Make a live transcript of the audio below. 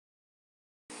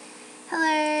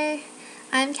Hello,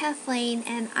 I'm Kathleen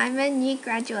and I'm a new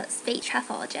graduate speech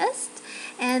pathologist,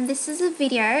 and this is a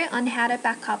video on how to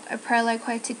back up a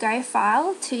Proloquo2go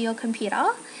file to your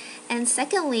computer. And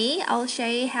secondly, I'll show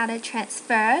you how to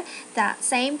transfer that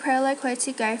same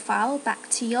Proloquo2go file back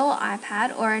to your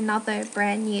iPad or another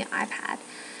brand new iPad.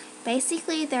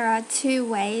 Basically, there are two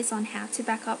ways on how to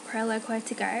back up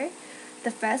Proloquo2go.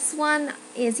 The first one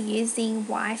is using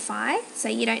Wi-Fi, so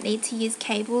you don't need to use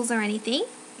cables or anything.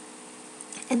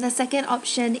 And the second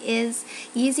option is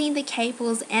using the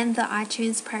cables and the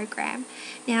iTunes program.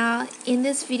 Now, in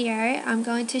this video, I'm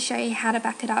going to show you how to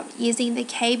back it up using the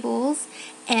cables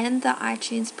and the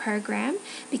iTunes program,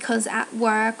 because at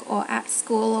work or at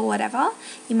school or whatever,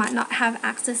 you might not have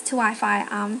access to Wi-Fi,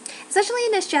 especially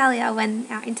in Australia when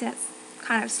our internet's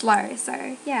kind of slow.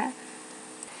 So yeah.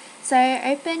 So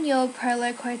open your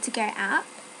Proloquo2go app.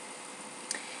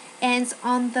 And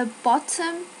on the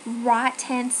bottom right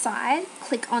hand side,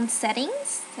 click on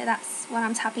settings. So that's what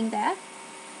I'm tapping there.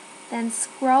 Then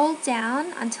scroll down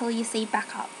until you see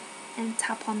backup and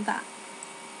tap on that.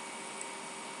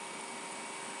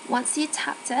 Once you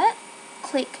tapped it,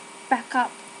 click backup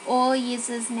all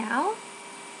users now.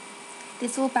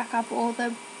 This will back up all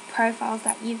the profiles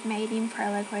that you've made in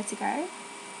Proloquo2go.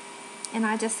 And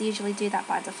I just usually do that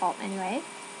by default anyway.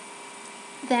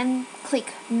 Then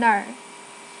click no.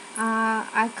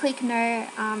 I click no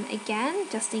again,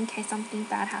 just in case something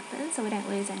bad happens, so we don't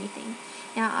lose anything.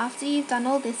 Now, after you've done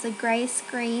all this, a grey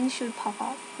screen should pop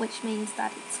up, which means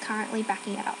that it's currently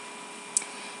backing it up.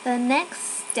 The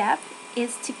next step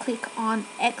is to click on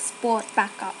Export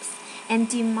Backups,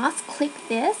 and you must click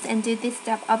this and do this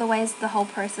step, otherwise the whole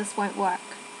process won't work.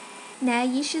 Now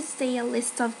you should see a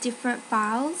list of different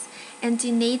files, and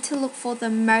you need to look for the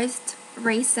most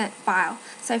recent file.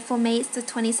 So for me, it's the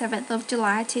 27th of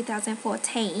July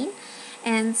 2014,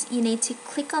 and you need to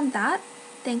click on that,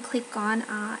 then click on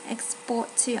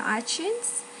Export to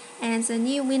iTunes, and a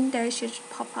new window should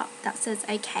pop up that says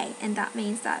OK, and that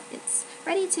means that it's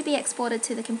ready to be exported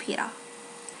to the computer.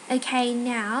 Okay,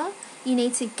 now you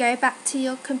need to go back to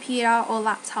your computer or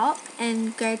laptop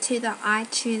and go to the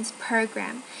iTunes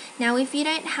program. Now, if you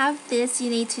don't have this, you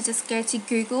need to just go to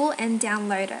Google and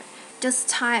download it. Just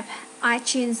type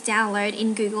iTunes download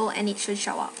in Google and it should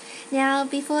show up. Now,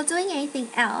 before doing anything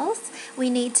else, we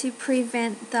need to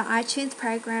prevent the iTunes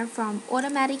program from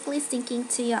automatically syncing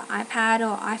to your iPad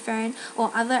or iPhone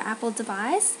or other Apple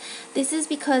device. This is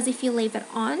because if you leave it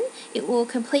on, it will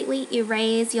completely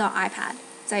erase your iPad.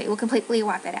 So it will completely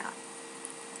wipe it out.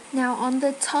 Now, on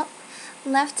the top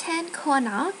left-hand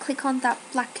corner, click on that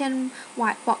black and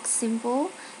white box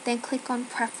symbol, then click on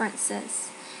Preferences.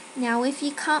 Now, if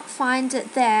you can't find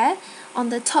it there, on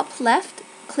the top left,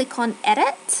 click on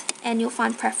Edit, and you'll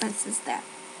find Preferences there.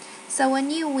 So a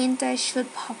new window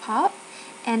should pop up,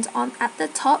 and at the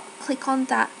top, click on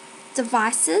that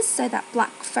Devices, so that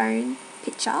black phone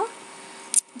picture.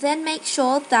 Then make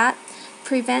sure that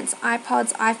Prevents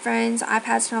iPods, iPhones,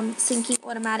 iPads from syncing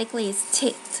automatically is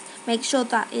ticked. Make sure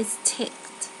that is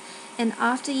ticked. And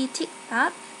after you tick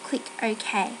that, click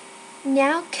OK.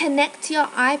 Now connect your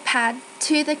iPad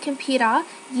to the computer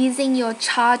using your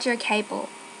charger cable.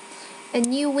 A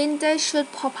new window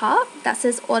should pop up that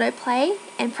says autoplay,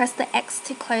 and press the X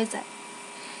to close it.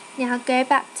 Now go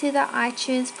back to the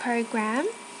iTunes program,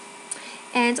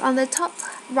 and on the top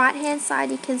right hand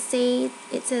side you can see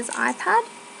it says iPad.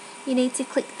 You need to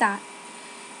click that.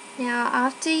 Now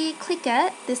after you click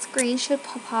it, the screen should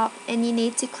pop up and you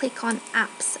need to click on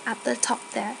Apps at the top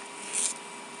there.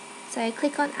 So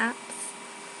click on Apps.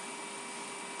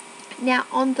 Now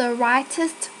on the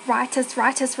rightest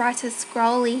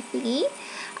scrolly thingy,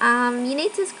 you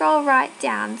need to scroll right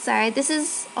down. So this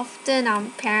is often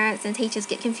parents and teachers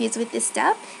get confused with this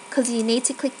step, because you need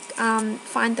to click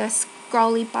find the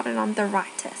scrolly button on the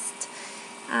rightest.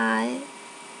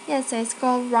 So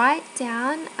scroll right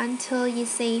down until you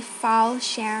see File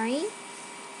Sharing,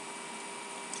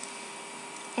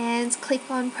 and click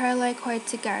on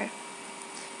Proloquo2go.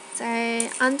 So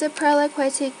under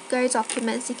Proloquo2go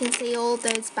documents, you can see all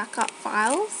those backup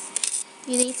files.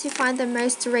 You need to find the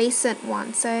most recent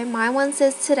one. So my one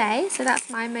says today, so that's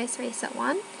my most recent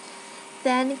one.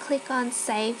 Then click on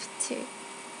Save To.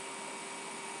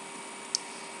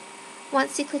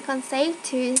 Once you click on Save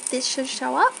To, this should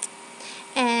show up.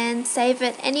 And save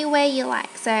it anywhere you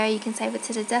like. So you can save it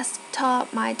to the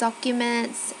desktop, My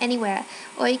Documents, anywhere.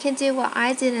 Or you can do what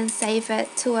I did and save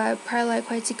it to a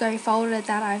Proloquo2go folder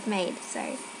that I've made.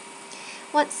 So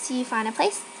once you find a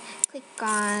place, click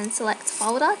on Select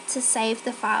Folder to save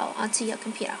the file onto your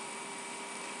computer.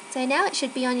 So now it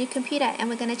should be on your computer, and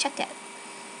we're going to check it.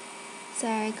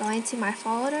 So go into my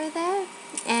folder there,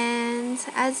 and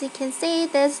as you can see,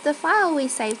 there's the file we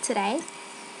saved today.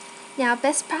 Now,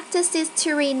 best practice is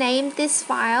to rename this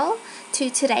file to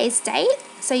today's date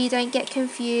so you don't get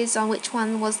confused on which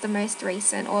one was the most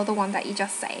recent or the one that you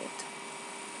just saved.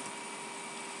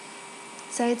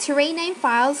 So to rename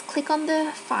files, click on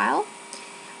the file,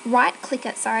 right click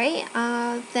it,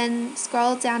 then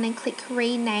scroll down and click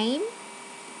rename.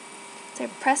 So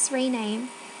press rename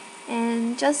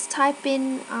and just type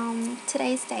in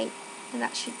today's date, and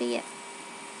that should be it.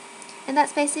 And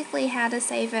that's basically how to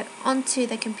save it onto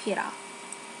the computer.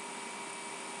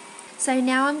 So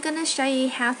now I'm going to show you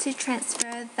how to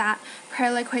transfer that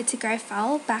Proloquo2go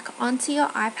file back onto your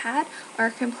iPad or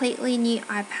a completely new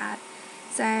iPad.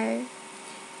 So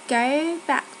go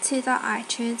back to the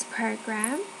iTunes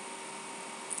program.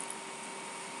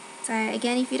 So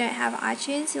again, if you don't have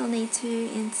iTunes, you'll need to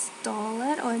install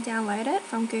it or download it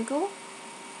from Google.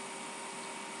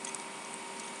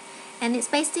 And it's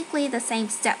basically the same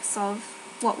steps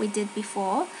of what we did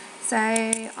before. So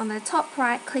on the top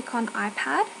right, click on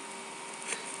iPad.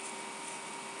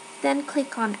 Then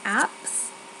click on Apps.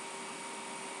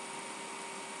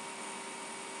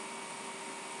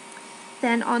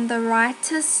 Then on the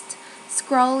rightest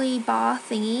scrolly bar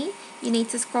thingy, you need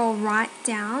to scroll right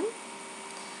down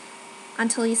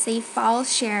until you see File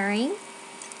Sharing.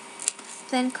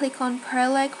 Then click on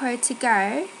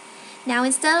Proloquo2go. Now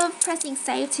instead of pressing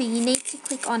Save to, you need to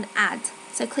click on Add.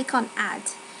 So click on Add.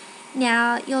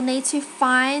 Now you'll need to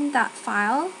find that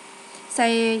file.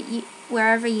 So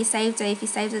wherever you saved it, if you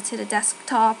saved it to the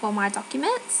desktop or My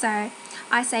Documents. So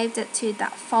I saved it to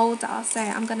that folder. So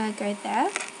I'm going to go there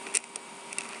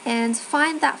and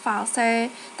find that file. So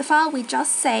the file we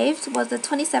just saved was the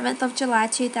 27th of July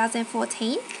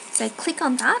 2014. So click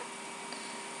on that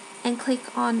and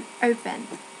click on Open.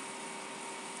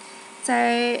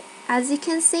 So as you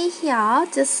can see here,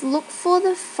 just look for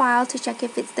the file to check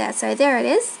if it's there. So there it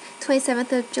is,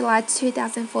 27th of July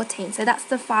 2014. So that's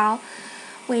the file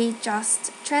we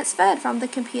just transferred from the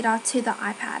computer to the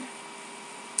iPad.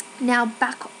 Now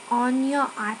back on your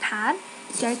iPad,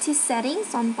 go to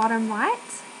Settings on bottom right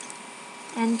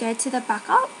and go to the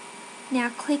Backup. Now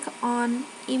click on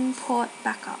Import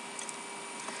Backup.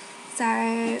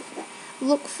 So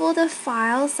look for the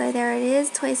file. So there it is,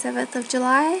 27th of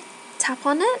July. Tap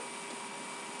on it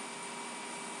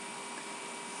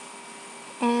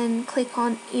and click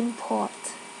on Import.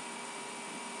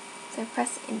 So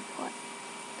press Import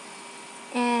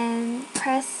and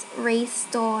press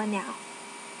Restore now.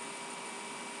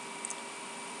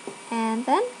 And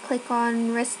then click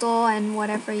on Restore and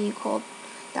whatever you called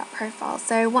that profile.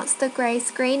 So once the grey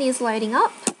screen is loading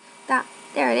up,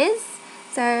 there it is.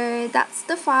 So that's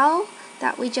the file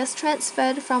that we just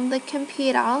transferred from the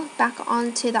computer back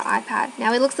onto the iPad.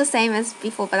 Now it looks the same as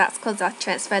before, but that's because I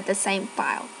transferred the same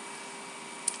file.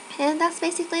 And that's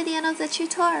basically the end of the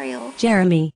tutorial.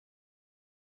 Jeremy,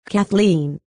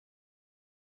 Kathleen.